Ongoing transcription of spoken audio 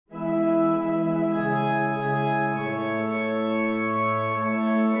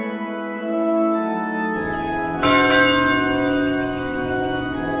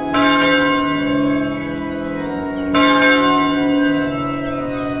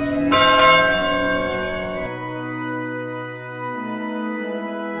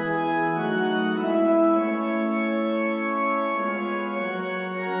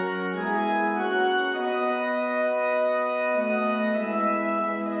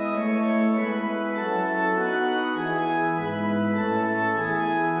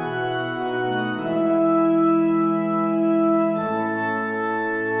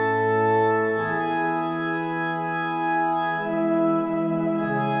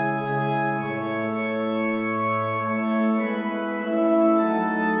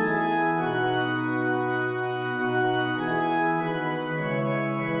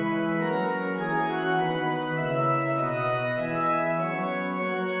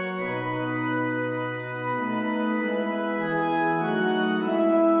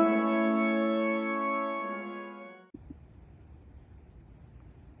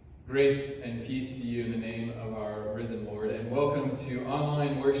Grace and peace to you in the name of our risen Lord, and welcome to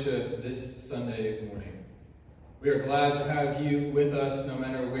online worship this Sunday morning. We are glad to have you with us no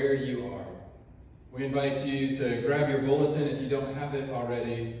matter where you are. We invite you to grab your bulletin if you don't have it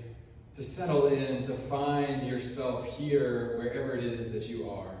already, to settle in, to find yourself here wherever it is that you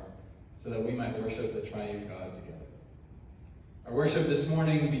are, so that we might worship the Triune God together. Our worship this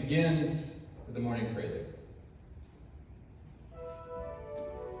morning begins with the morning prelude.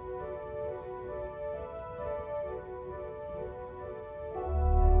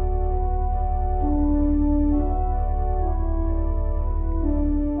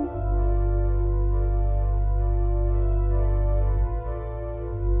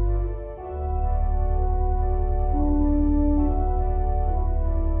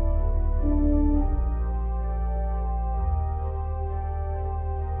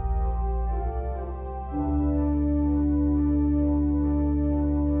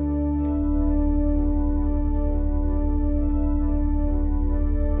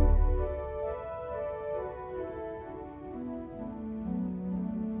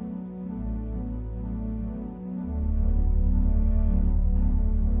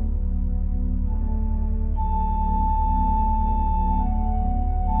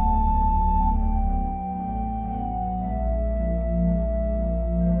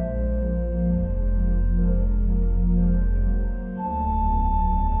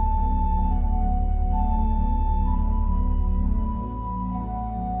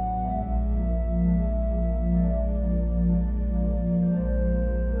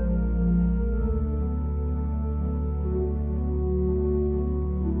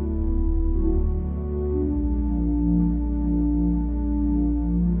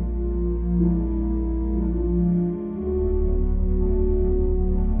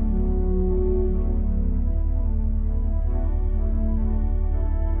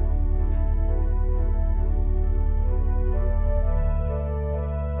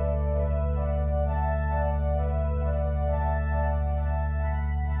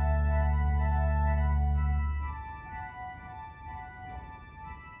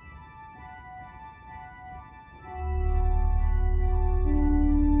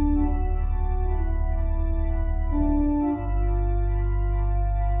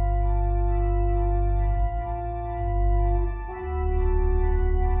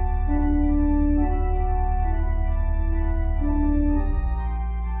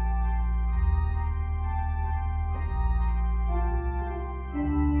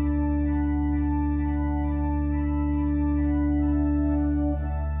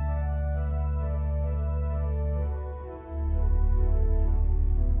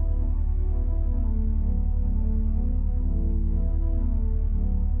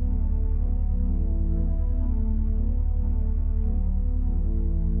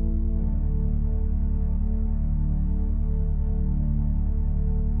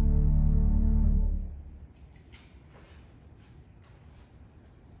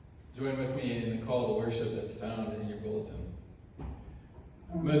 Join with me in the call to worship that's found in your bulletin.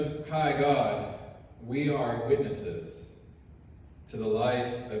 Most High God, we are witnesses to the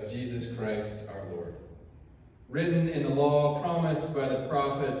life of Jesus Christ our Lord. Written in the law, promised by the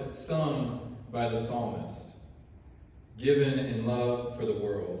prophets, sung by the psalmist. Given in love for the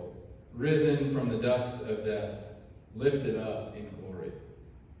world, risen from the dust of death, lifted up in glory.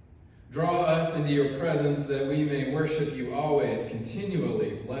 Draw us into your presence that we may worship you always,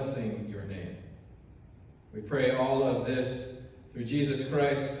 continually blessing your name. We pray all of this through Jesus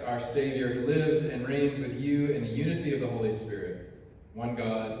Christ, our Savior, who lives and reigns with you in the unity of the Holy Spirit, one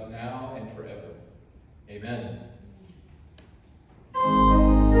God, now and forever. Amen.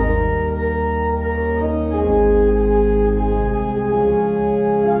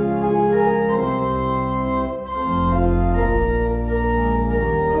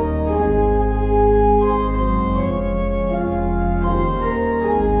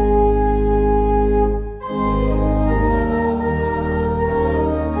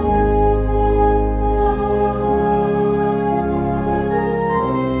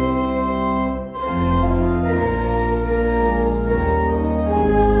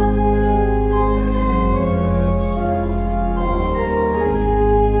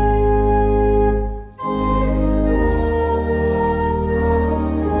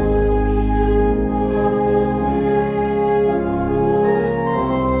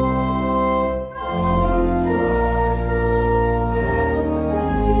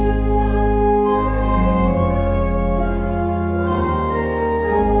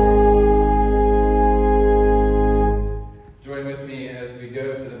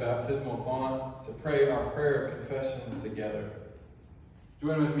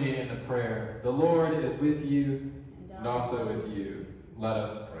 Join with me in the prayer. The Lord is with you and also with you. Let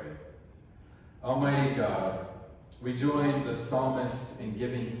us pray. Almighty God, we join the psalmist in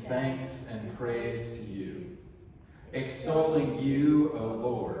giving thanks and praise to you, extolling you, O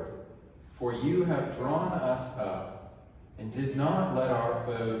Lord, for you have drawn us up and did not let our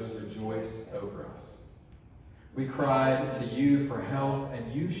foes rejoice over us. We cried to you for help,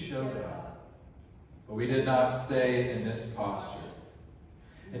 and you showed up. But we did not stay in this posture.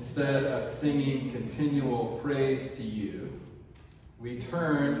 Instead of singing continual praise to you, we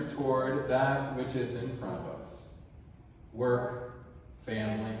turned toward that which is in front of us: work,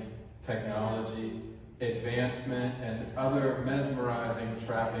 family, technology, advancement, and other mesmerizing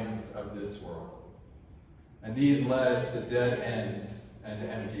trappings of this world. And these led to dead ends and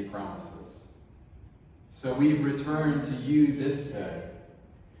empty promises. So we've returned to you this day,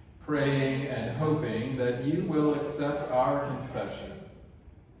 praying and hoping that you will accept our confession,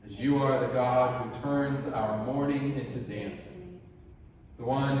 as you are the God who turns our mourning into dancing, the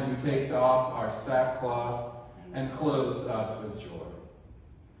one who takes off our sackcloth and clothes us with joy.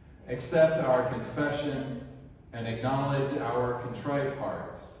 Accept our confession and acknowledge our contrite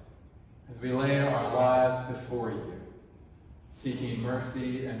hearts as we lay our lives before you, seeking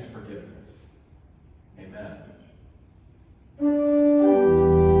mercy and forgiveness. Amen.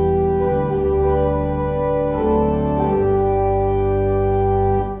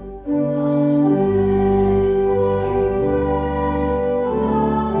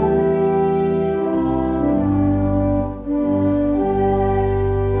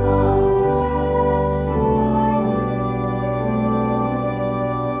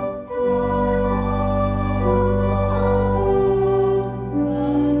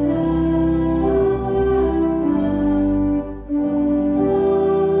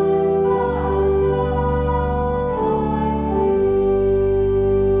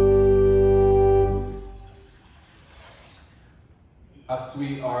 How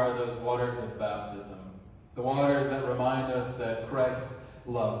sweet are those waters of baptism, the waters that remind us that Christ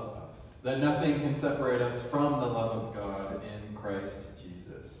loves us, that nothing can separate us from the love of God in Christ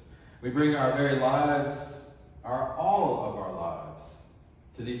Jesus. We bring our very lives, all of our lives,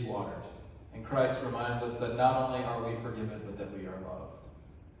 to these waters. And Christ reminds us that not only are we forgiven, but that we are loved.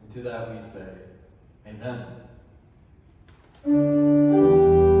 And to that we say, Amen.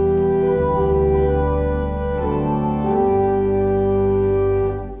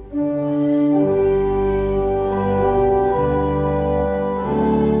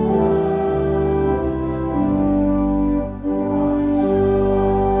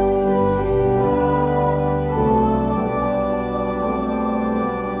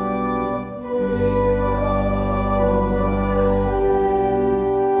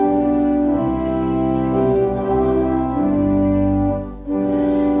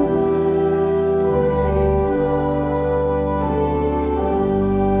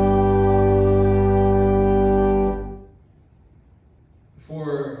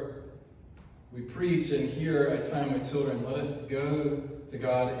 Before we preach and hear a time with children, let us go to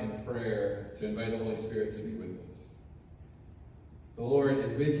God in prayer to invite the Holy Spirit to be with us. The Lord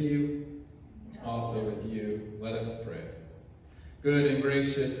is with you, also with you. Let us pray. Good and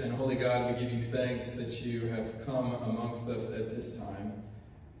gracious and holy God, we give you thanks that you have come amongst us at this time.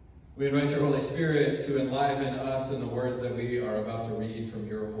 We invite your Holy Spirit to enliven us in the words that we are about to read from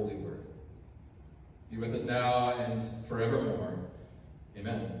your holy word. Be with us now and forevermore.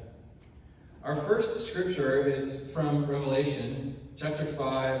 Amen. Our first scripture is from Revelation chapter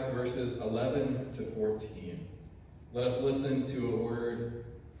 5, verses 11 to 14. Let us listen to a word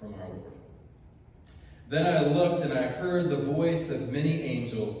from our Lord. Then I looked and I heard the voice of many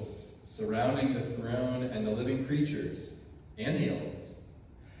angels surrounding the throne and the living creatures and the elders.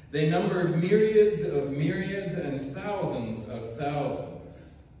 They numbered myriads of myriads and thousands of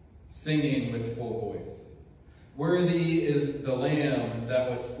thousands, singing with full voice. Worthy is the Lamb that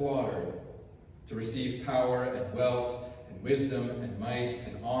was slaughtered to receive power and wealth and wisdom and might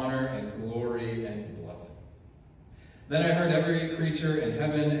and honor and glory and blessing. Then I heard every creature in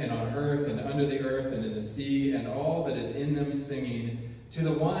heaven and on earth and under the earth and in the sea and all that is in them singing to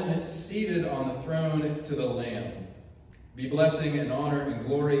the one seated on the throne, to the Lamb, be blessing and honor and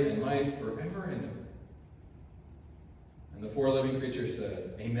glory and might forever and ever. And the four living creatures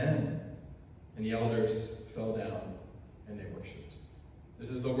said, Amen. And the elders fell down and they worshipped. This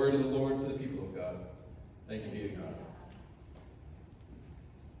is the word of the Lord for the people of God. Thanks be to God.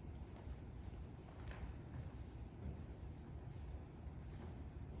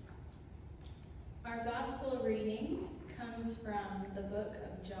 Our gospel reading comes from the book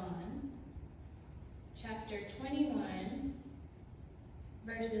of John, chapter 21,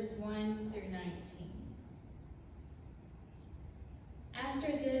 verses 1 through 19.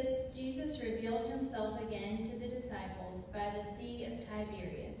 After this, Jesus revealed himself again to the disciples by the Sea of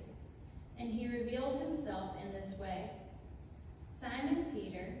Tiberias, and he revealed himself in this way. Simon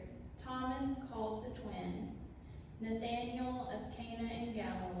Peter, Thomas called the twin, Nathanael of Cana in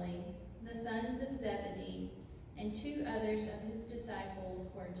Galilee, the sons of Zebedee, and 2 others of his disciples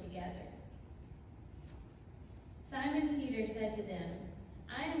were together. Simon Peter said to them,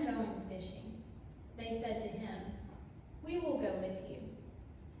 "I am going fishing." They said to him, "We will go with you."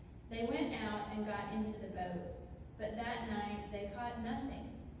 They went out and got into the boat, but that night they caught nothing.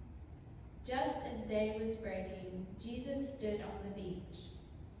 Just as day was breaking, Jesus stood on the beach.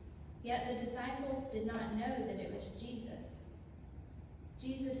 Yet the disciples did not know that it was Jesus.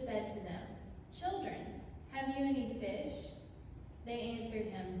 Jesus said to them, "Children, have you any fish?" They answered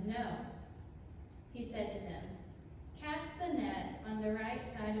him, "No." He said to them, "Cast the net on the right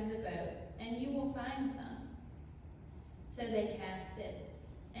side of the boat, and you will find some." So they cast it,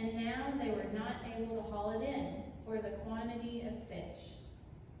 and now they were not able to haul it in for the quantity of fish.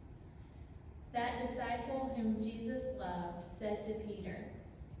 That disciple whom Jesus loved said to Peter,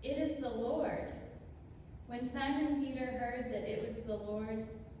 "It is the Lord." When Simon Peter heard that it was the Lord,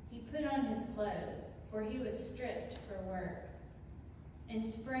 he put on his clothes, for he was stripped for work, and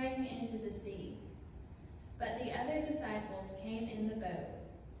sprang into the sea. But the other disciples came in the boat,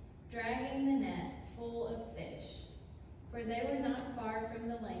 dragging the net full of fish, for they were not far from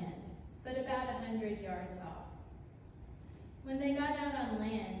the land, but about 100 yards off. When they got out on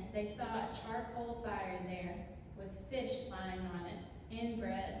land, they saw a charcoal fire there, with fish lying on it, and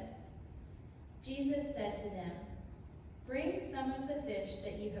bread. Jesus said to them, "Bring some of the fish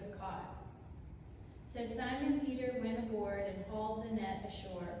that you have caught." So Simon Peter went aboard and hauled the net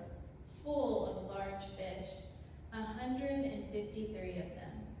ashore, full of large fish, 153 of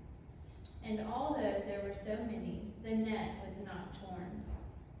them. And although there were so many, the net was not torn.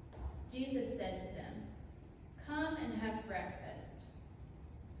 Jesus said to them, "Come and have breakfast."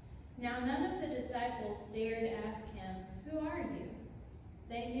 Now none of the disciples dared ask him, "Who are you?"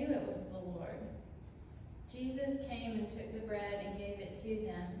 They knew it was the Lord. Jesus came and took the bread and gave it to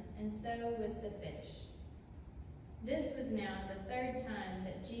them, and so with the fish. This was now the 3rd time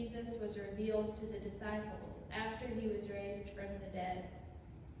that Jesus was revealed to the disciples after he was raised from the dead.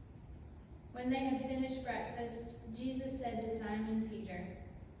 When they had finished breakfast, Jesus said to Simon Peter,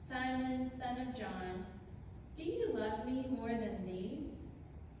 "Simon, son of John, do you love me more than these?"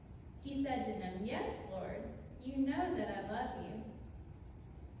 He said to him, "Yes, Lord, you know that I love you."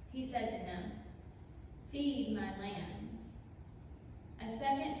 He said to him, "Feed my lambs." A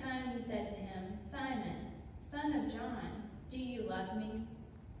second time he said to him, "Simon, son of John, do you love me?"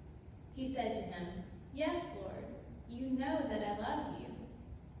 He said to him, "Yes, Lord, you know that I love you."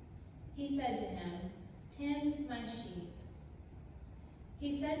 He said to him, "Tend my sheep."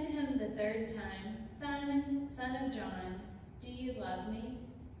 He said to him the 3rd time, "Simon, son of John, do you love me?"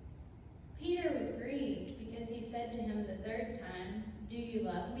 Peter was grieved because he said to him the 3rd time, "Do you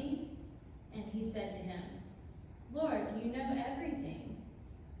love me?" And he said to him, "Lord, you know everything.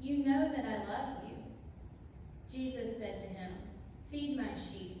 You know that I love you." Jesus said to him, "Feed my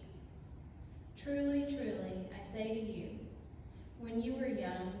sheep. Truly, truly, I say to you, when you were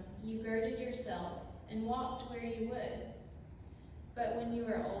young, you girded yourself and walked where you would. But when you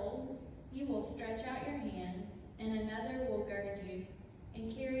are old, you will stretch out your hands, and another will gird you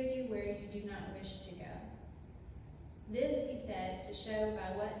and carry you where you do not wish to go." This he said to show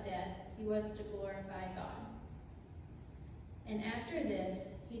by what death he was to glorify God. And after this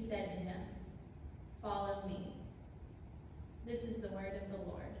he said to him, "Follow me." This is the word of the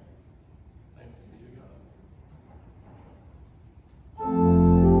Lord. Thanks be to God.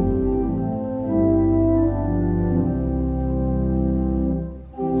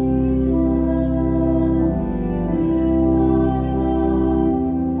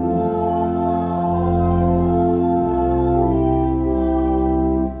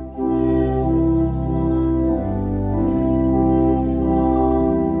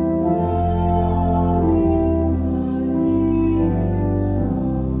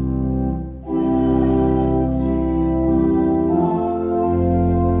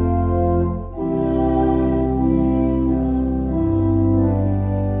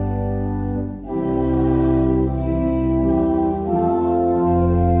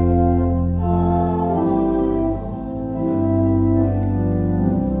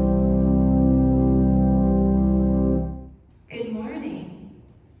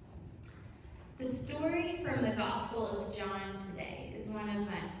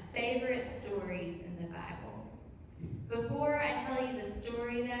 Before I tell you the story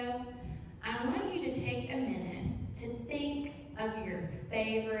of your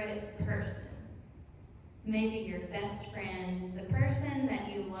favorite person. Maybe your best friend, the person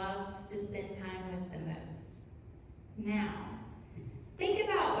that you love to spend time with the most. Now, think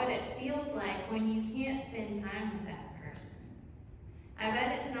about what it feels like when you can't spend time with that person. I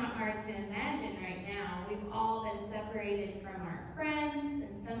bet it's not hard to imagine right now. We've all been separated from our friends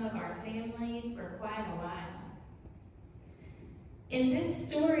and some of our families for quite a while. In this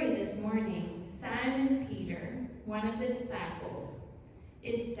story this morning, Simon Peter, one of the disciples,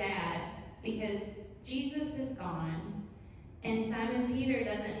 is sad because Jesus is gone, and Simon Peter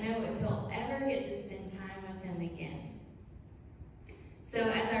doesn't know if he'll ever get to spend time with him again. So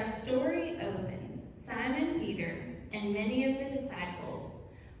as our story opens, Simon Peter and many of the disciples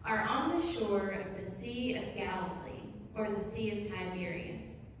are on the shore of the Sea of Galilee, or the Sea of Tiberias.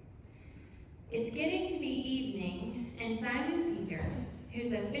 It's getting to be evening, and Simon Peter,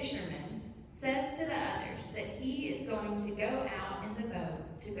 who's a fisherman, says to the others that he is going to go out in the boat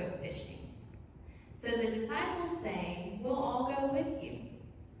to go fishing. So the disciples say, "We'll all go with you."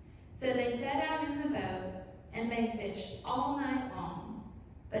 So they set out in the boat, and they fish all night long,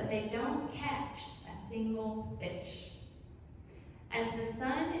 but they don't catch a single fish. As the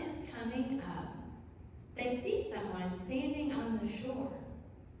sun is coming up, they see someone standing on the shore.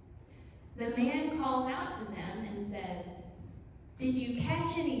 The man calls out to them and says, "Did you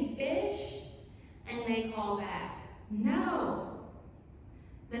catch any fish?" And they call back, "No."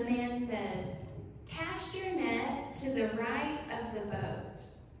 The man says, "Cast your net to the right of the boat."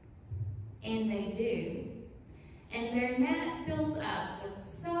 And they do. And their net fills up with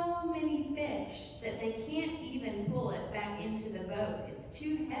so many fish that they can't even pull it back into the boat. It's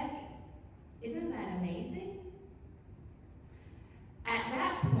too heavy. Isn't that amazing? At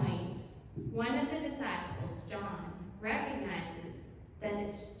that point, one of the disciples, John, recognizes that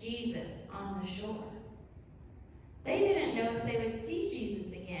it's Jesus on the shore. They didn't know if they would see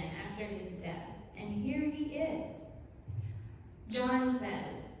Jesus again after his death, and here he is. John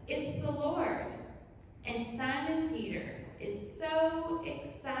says, "It's the Lord." And Simon Peter is so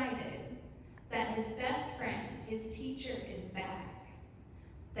excited that his best friend, his teacher, is back,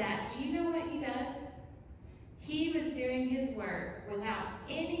 that, do you know what he does? He was doing his work without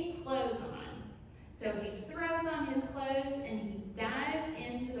any clothes on. So he throws on his clothes and he dives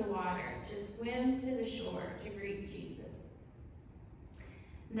into the water to swim to the shore to greet Jesus.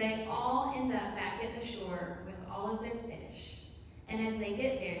 They all end up back at the shore with all of their fish. And as they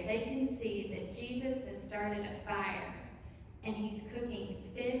get there, they can see that Jesus has started a fire, and he's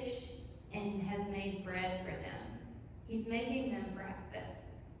cooking fish and has made bread for them. He's making them breakfast.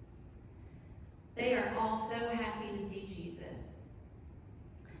 They are all so happy to see Jesus.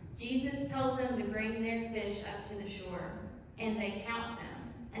 Jesus tells them to bring their fish up to the shore, and they count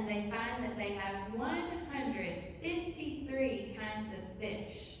them, and they find that they have 153 kinds of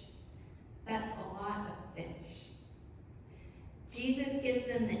fish. That's a lot of fish. Jesus gives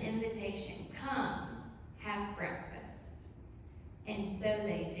them the invitation, "Come, have breakfast." And so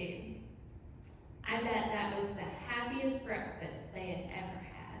they do. I bet that was the happiest breakfast they had ever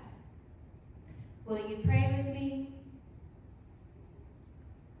had. Will you pray with me?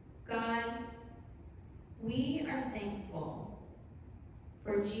 God, we are thankful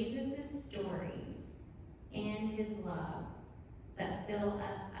for Jesus' stories and his love that fill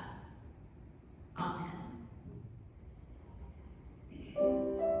us up. Amen.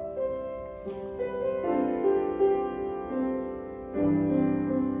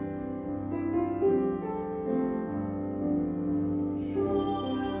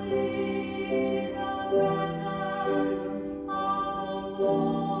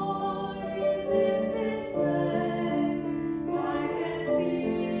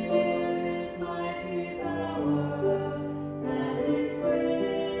 Power and his grace.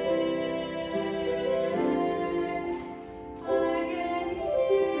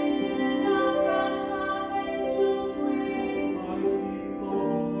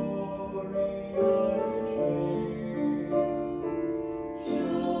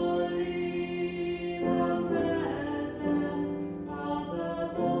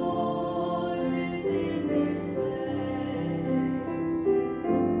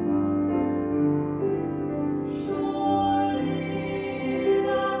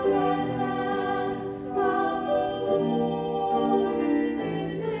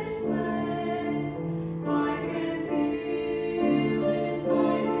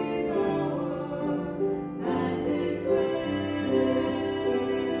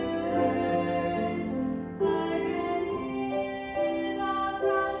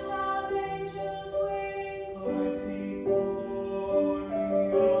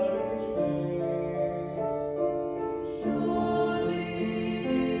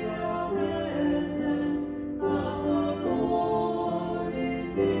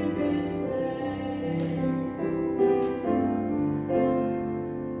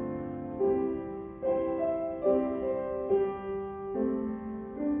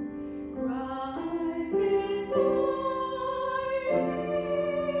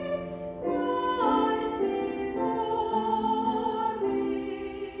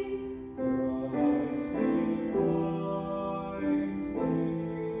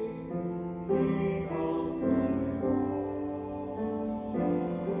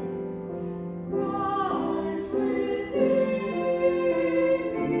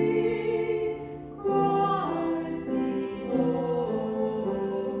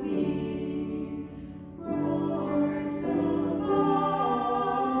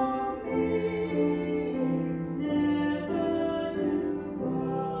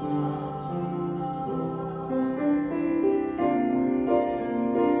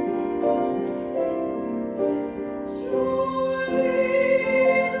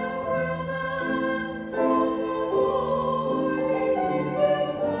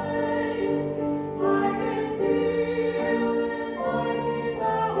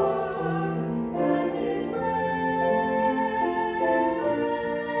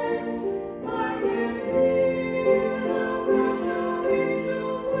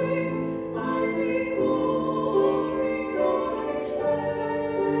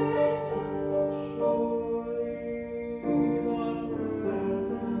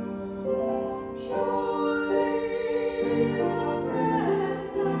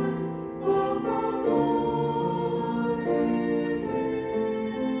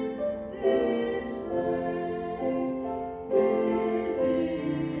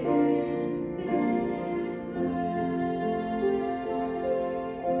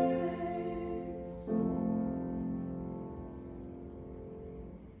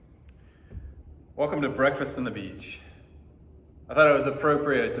 Welcome to Breakfast on the Beach. I thought it was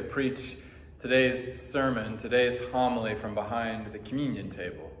appropriate to preach today's sermon, today's homily from behind the communion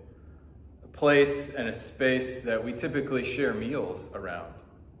table, a place and a space that we typically share meals around.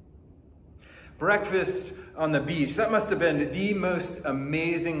 Breakfast on the beach, that must have been the most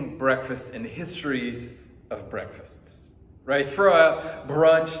amazing breakfast in the histories of breakfasts, right? Throw out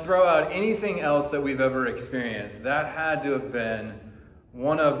brunch, throw out anything else that we've ever experienced. That had to have been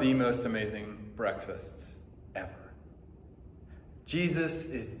one of the most amazing breakfasts ever. Jesus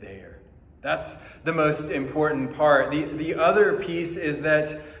is there. That's the most important part. The other piece is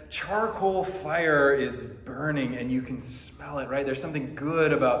that charcoal fire is burning and you can smell it, right? There's something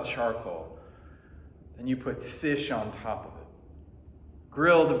good about charcoal. Then you put fish on top of it.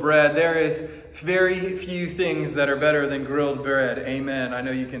 Grilled bread. There is very few things that are better than grilled bread. Amen. I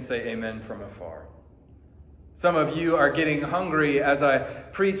know you can say amen from afar. Some of you are getting hungry as I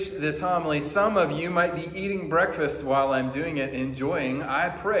preach this homily. Some of you might be eating breakfast while I'm doing it, enjoying, I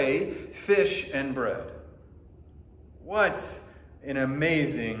pray, fish and bread. What an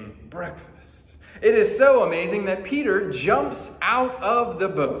amazing breakfast. It is so amazing that Peter jumps out of the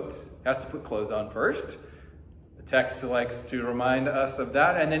boat. Has to put clothes on first. The text likes to remind us of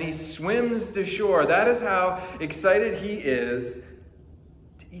that. And then he swims to shore. That is how excited he is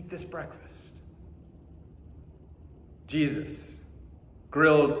to eat this breakfast. Jesus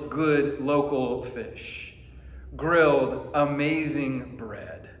grilled good local fish, grilled amazing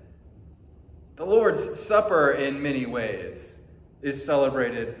bread. The Lord's Supper, in many ways, is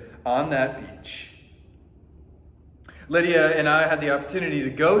celebrated on that beach. Lydia and I had the opportunity to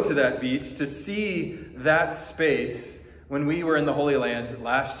go to that beach to see that space when we were in the Holy Land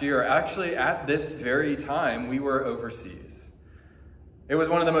last year. Actually, at this very time, we were overseas. It was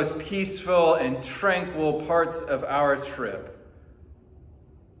one of the most peaceful and tranquil parts of our trip.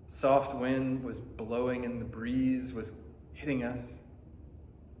 Soft wind was blowing and the breeze was hitting us.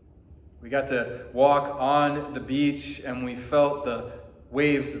 We got to walk on the beach and we felt the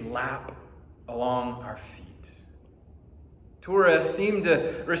waves lap along our feet. Tourists seemed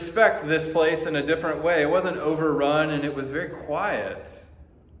to respect this place in a different way. It wasn't overrun and it was very quiet.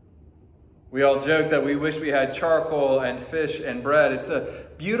 We all joke that we wish we had charcoal and fish and bread. It's a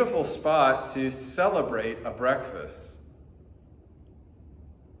beautiful spot to celebrate a breakfast.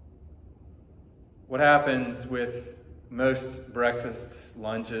 What happens with most breakfasts,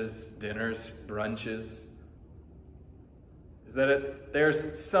 lunches, dinners, brunches is that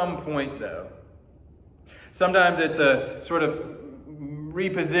there's some point, though. Sometimes it's a sort of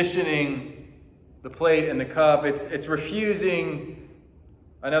repositioning the plate and the cup. It's refusing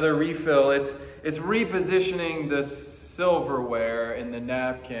another refill. It's repositioning the silverware in the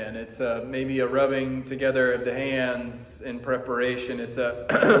napkin. It's maybe a rubbing together of the hands in preparation. It's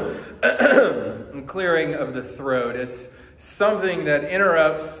a clearing of the throat. It's something that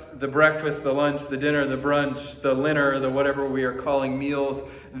interrupts the breakfast, the lunch, the dinner, the brunch, the dinner, the whatever we are calling meals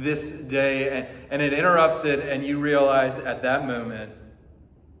this day. And it interrupts it, and you realize at that moment,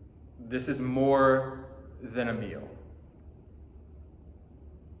 this is more than a meal.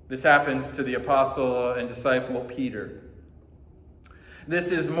 This happens to the apostle and disciple Peter. This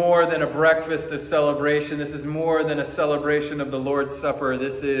is more than a breakfast of celebration. This is more than a celebration of the Lord's Supper.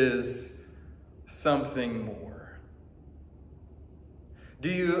 This is something more. Do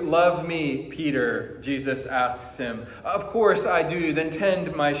you love me, Peter? Jesus asks him. Of course I do. Then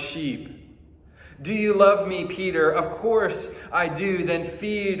tend my sheep. Do you love me, Peter? Of course I do. Then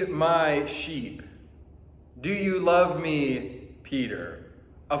feed my sheep. Do you love me, Peter?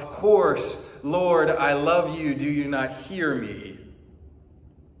 Of course, Lord, I love you. Do you not hear me?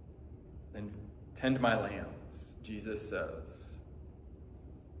 Then tend my lambs, Jesus says.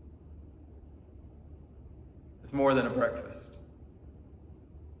 It's more than a breakfast.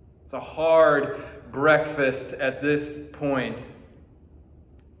 It's a hard breakfast at this point.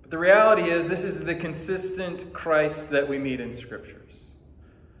 But the reality is, this is the consistent Christ that we meet in Scriptures.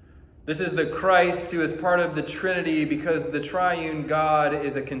 This is the Christ who is part of the Trinity because the Triune God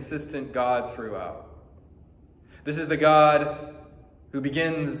is a consistent God throughout. This is the God who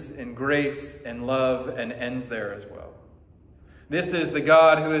begins in grace and love and ends there as well. This is the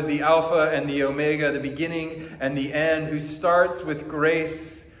God who is the Alpha and the Omega, the beginning and the end, who starts with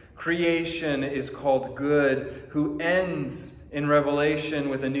grace. Creation is called good, who ends in Revelation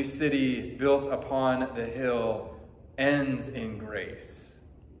with a new city built upon the hill, ends in grace.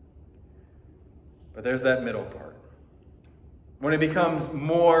 But there's that middle part. When it becomes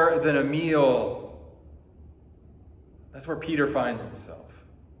more than a meal, that's where Peter finds himself.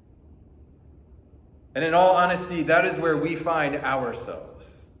 And in all honesty, that is where we find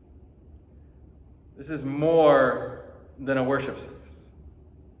ourselves. This is more than a worship service,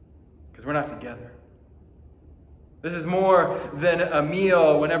 because we're not together. This is more than a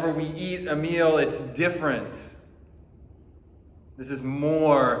meal. Whenever we eat a meal, it's different. This is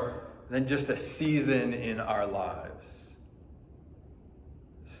more than just a season in our lives.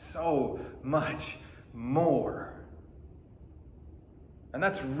 So much more. And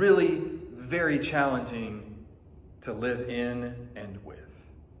that's really very challenging to live in and with.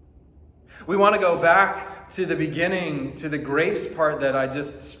 We want to go back to the beginning, to the grace part that I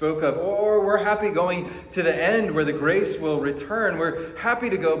just spoke of, or we're happy going to the end where the grace will return. We're happy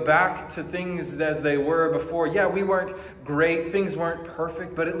to go back to things as they were before. Yeah, we weren't great, things weren't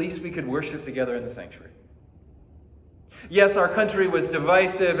perfect, but at least we could worship together in the sanctuary. Yes, our country was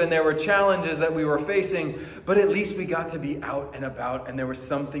divisive and there were challenges that we were facing, but at least we got to be out and about and there was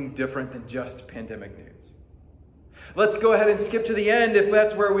something different than just pandemic news. Let's go ahead and skip to the end if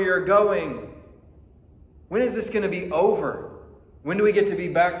that's where we are going. When is this going to be over? When do we get to be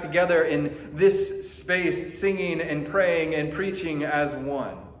back together in this space, singing and praying and preaching as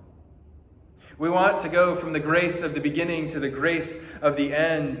one? We want to go from the grace of the beginning to the grace of the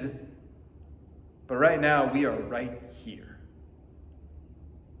end. But right now, we are right here.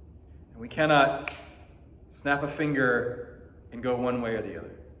 And we cannot snap a finger and go one way or the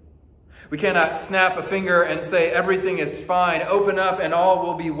other. We cannot snap a finger and say everything is fine, open up and all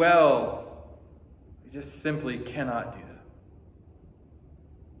will be well. We just simply cannot do that.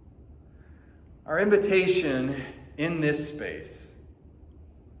 Our invitation in this space,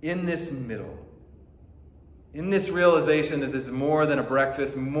 in this middle, in this realization that this is more than a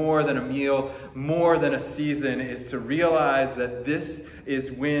breakfast, more than a meal, more than a season, is to realize that this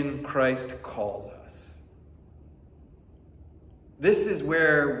is when Christ calls us. This is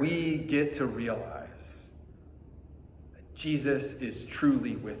where we get to realize that Jesus is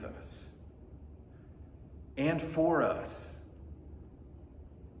truly with us and for us.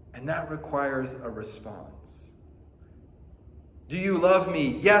 And that requires a response. Do you love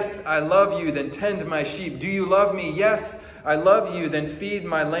me? Yes, I love you, then tend my sheep. Do you love me? Yes, I love you, then feed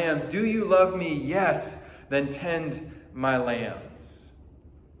my lambs. Do you love me? Yes, then tend my lambs.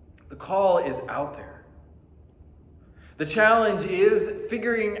 The call is out there. The challenge is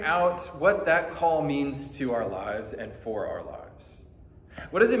figuring out what that call means to our lives and for our lives.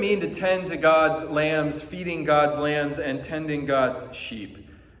 What does it mean to tend to God's lambs, feeding God's lambs, and tending God's sheep?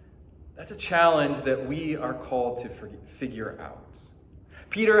 That's a challenge that we are called to figure out.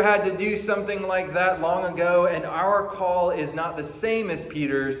 Peter had to do something like that long ago, and our call is not the same as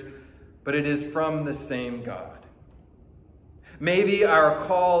Peter's, but it is from the same God. Maybe our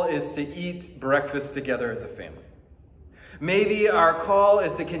call is to eat breakfast together as a family. Maybe our call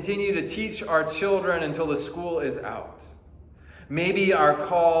is to continue to teach our children until the school is out. Maybe our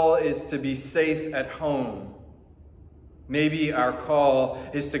call is to be safe at home. Maybe our call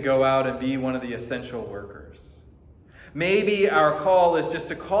is to go out and be one of the essential workers. Maybe our call is just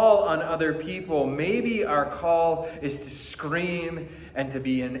to call on other people. Maybe our call is to scream and to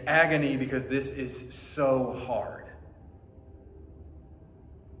be in agony because this is so hard.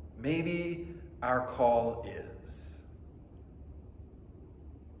 Maybe our call is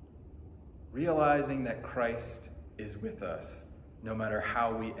realizing that Christ is with us no matter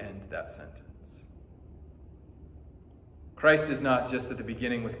how we end that sentence. Christ is not just at the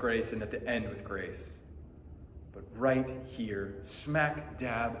beginning with grace and at the end with grace, but right here, smack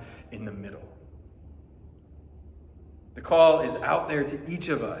dab in the middle. The call is out there to each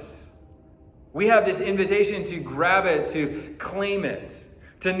of us. We have this invitation to grab it, to claim it,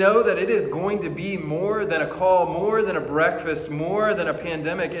 to know that it is going to be more than a call, more than a breakfast, more than a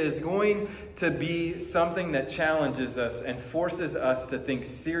pandemic. It is going to be something that challenges us and forces us to think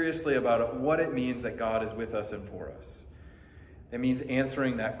seriously about what it means that God is with us and for us. It means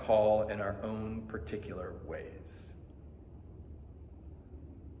answering that call in our own particular ways.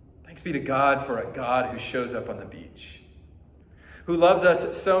 Thanks be to God for a God who shows up on the beach, who loves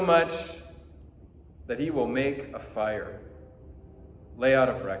us so much that he will make a fire, lay out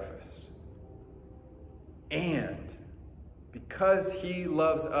a breakfast. And because he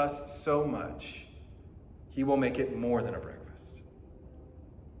loves us so much, he will make it more than a breakfast.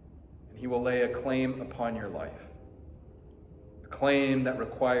 And he will lay a claim upon your life. A claim that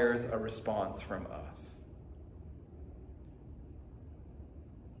requires a response from us.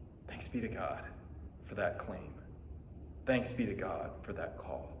 Thanks be to God for that claim. Thanks be to God for that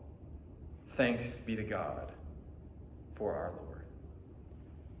call. Thanks be to God for our Lord.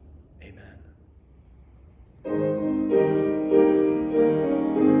 Amen.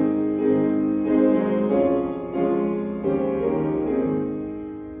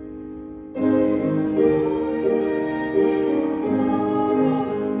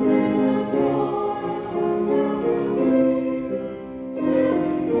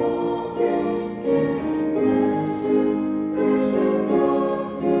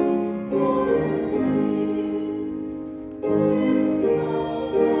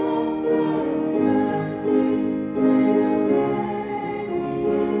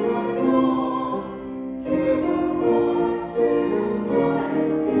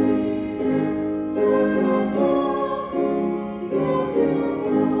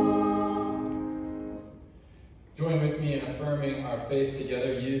 faith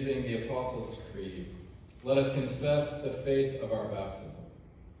together using the Apostles' Creed. Let us confess the faith of our baptism.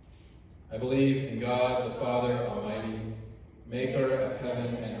 I believe in God, the Father Almighty, maker of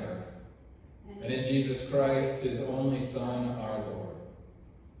heaven and earth, and in Jesus Christ, his only Son, our Lord,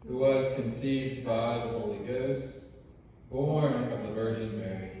 who was conceived by the Holy Ghost, born of the Virgin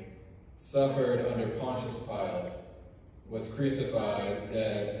Mary, suffered under Pontius Pilate, was crucified,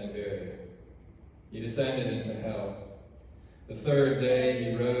 dead, and buried. He descended into hell. The third day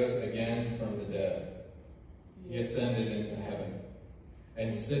he rose again from the dead. He ascended into heaven,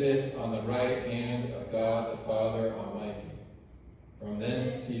 and sitteth on the right hand of God the Father Almighty. From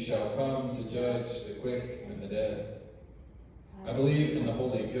thence he shall come to judge the quick and the dead. I believe in the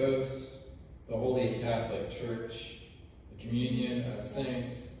Holy Ghost, the Holy Catholic Church, the communion of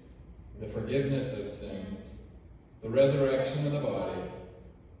saints, the forgiveness of sins, the resurrection of the body,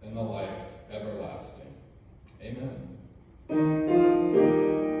 and the life everlasting. Amen.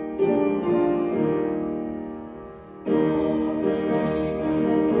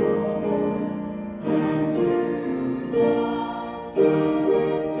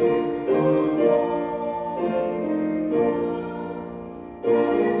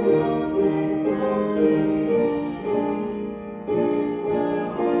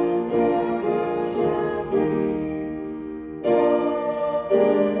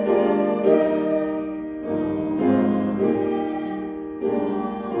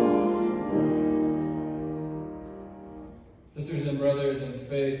 Sisters and brothers in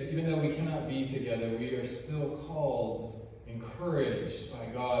faith, even though we cannot be together, we are still called, encouraged by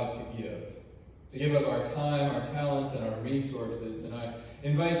God to give of our time, our talents, and our resources. And I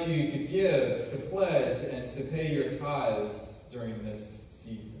invite you to give, to pledge, and to pay your tithes during this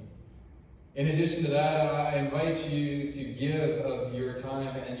season. In addition to that, I invite you to give of your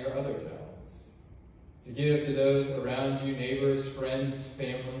time and your other talents, to give to those around you, neighbors, friends,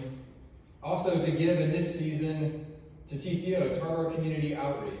 family. Also to give in this season to TCO, Tarver Community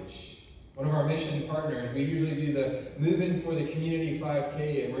Outreach, one of our mission partners. We usually do the Move In for the Community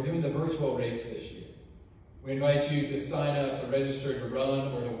 5K, and we're doing the virtual race this year. We invite you to sign up, to register to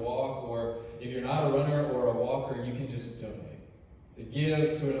run or to walk, or if you're not a runner or a walker, you can just donate, to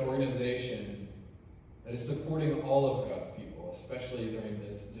give to an organization that is supporting all of God's people, especially during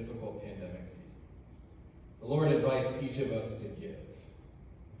this difficult pandemic season. The Lord invites each of us to give.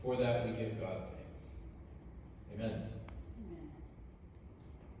 For that, we give God thanks. Amen.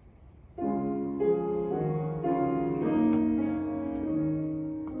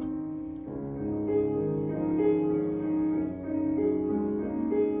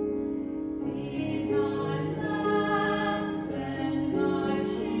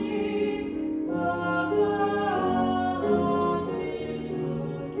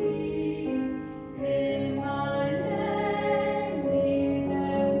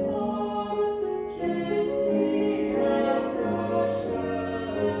 Gently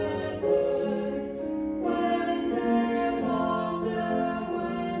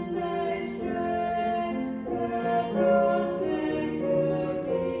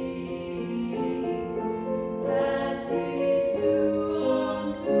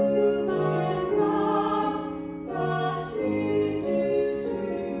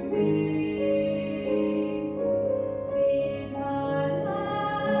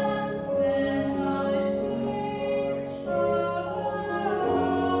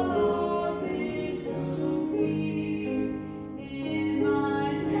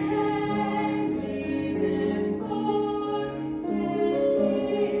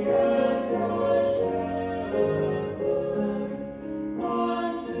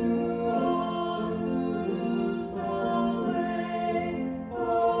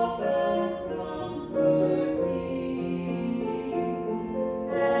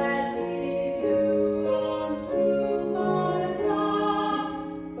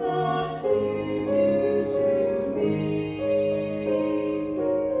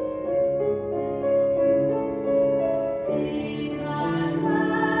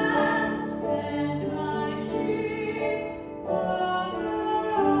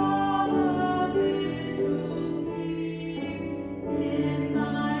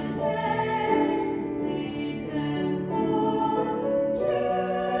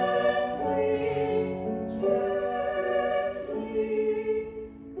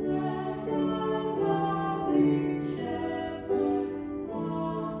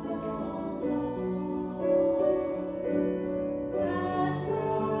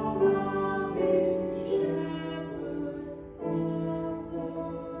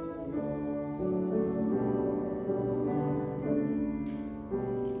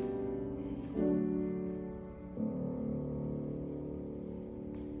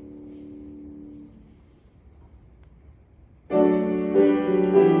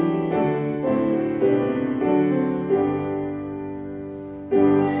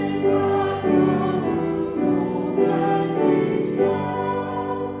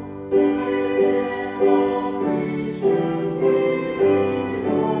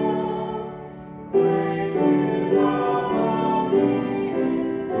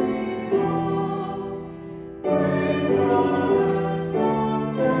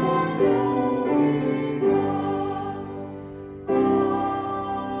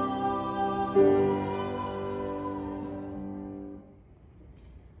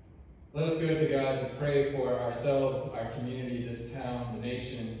ourselves, our community, this town, the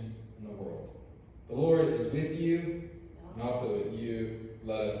nation, and the world. The Lord is with you, and also with you.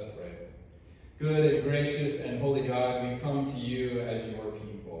 Let us pray. Good and gracious and holy God, we come to you as your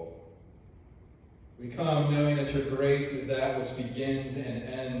people. We come knowing that your grace is that which begins and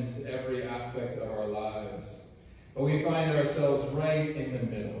ends every aspect of our lives. But we find ourselves right in the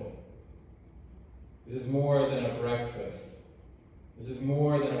middle. This is more than a breakfast. This is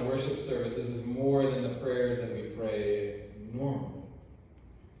more than a worship service. This is more than the prayers that we pray normally.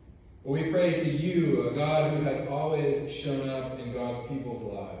 But we pray to you, a God who has always shown up in God's people's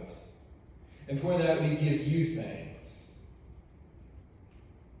lives. And for that, we give you thanks.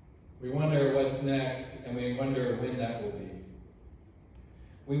 We wonder what's next, and we wonder when that will be.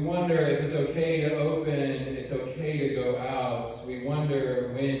 We wonder if it's okay to open, it's okay to go out. We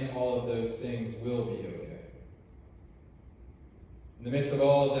wonder when all of those things will be okay. In the midst of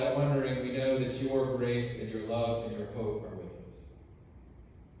all of that wondering, we know that your grace and your love and your hope are with us.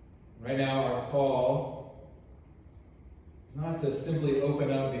 Right now, our call is not to simply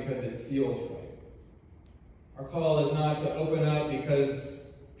open up because it feels right. Our call is not to open up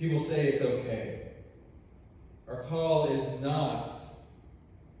because people say it's okay. Our call is not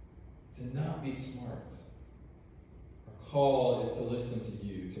to not be smart. Our call is to listen to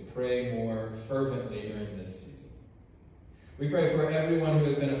you, to pray more fervently during this season. We pray for everyone who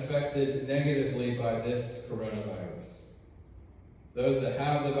has been affected negatively by this coronavirus. Those that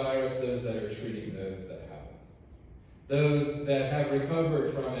have the virus, those that are treating those that haven't. Those that have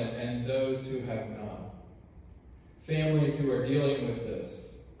recovered from it and those who have not. Families who are dealing with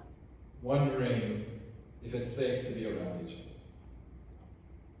this, wondering if it's safe to be around each other.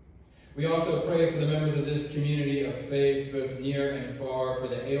 We also pray for the members of this community of faith, both near and far, for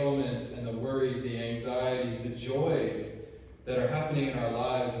the ailments and the worries, the anxieties, the joys that are happening in our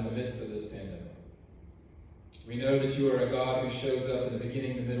lives in the midst of this pandemic. We know that you are a God who shows up in the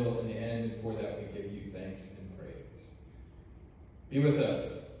beginning, the middle, and the end, and for that we give you thanks and praise. Be with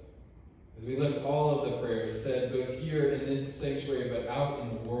us as we lift all of the prayers said both here in this sanctuary but out in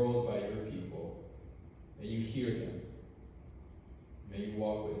the world by your people. May you hear them. May you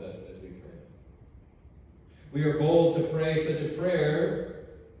walk with us as we pray. We are bold to pray such a prayer,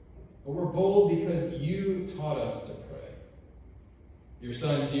 but we're bold because you taught us to pray. Your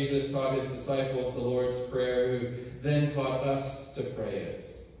son Jesus taught his disciples the Lord's Prayer, who then taught us to pray it.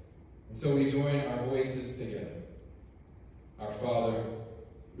 And so we join our voices together. Our Father,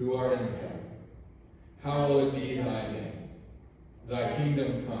 who art in heaven, hallowed be thy name. Thy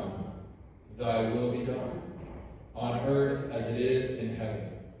kingdom come, thy will be done, on earth as it is in heaven.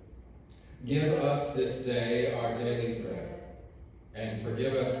 Give us this day our daily bread, and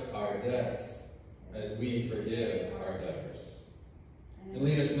forgive us our debts as we forgive our debtors. And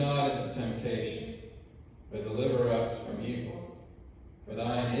lead us not into temptation, but deliver us from evil. For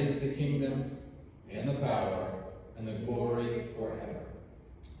thine is the kingdom, and the power, and the glory forever.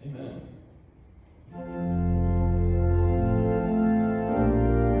 Amen.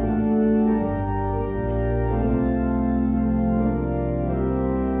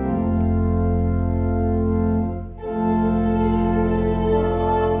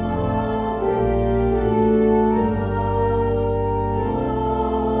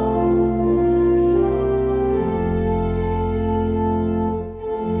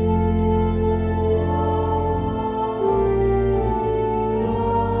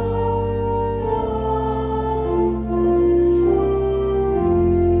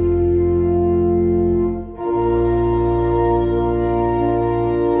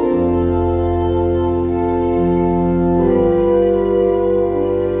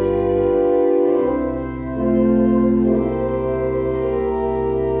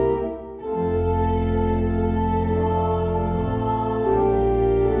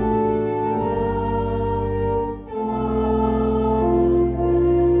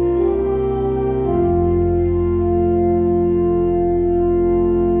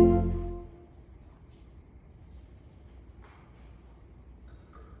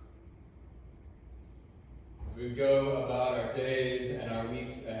 go about our days and our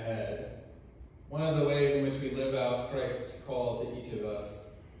weeks ahead, one of the ways in which we live out Christ's call to each of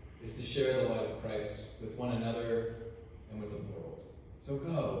us is to share the light of Christ with one another and with the world. So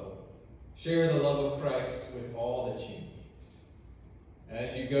go, share the love of Christ with all that you need.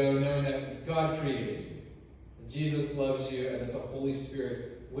 As you go, knowing that God created you, that Jesus loves you, and that the Holy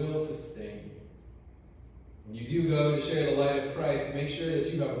Spirit will sustain you. When you do go to share the light of Christ, make sure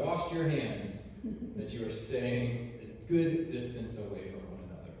that you have washed your hands, that you are staying a good distance away from one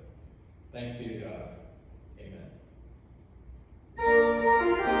another. Thanks be to God.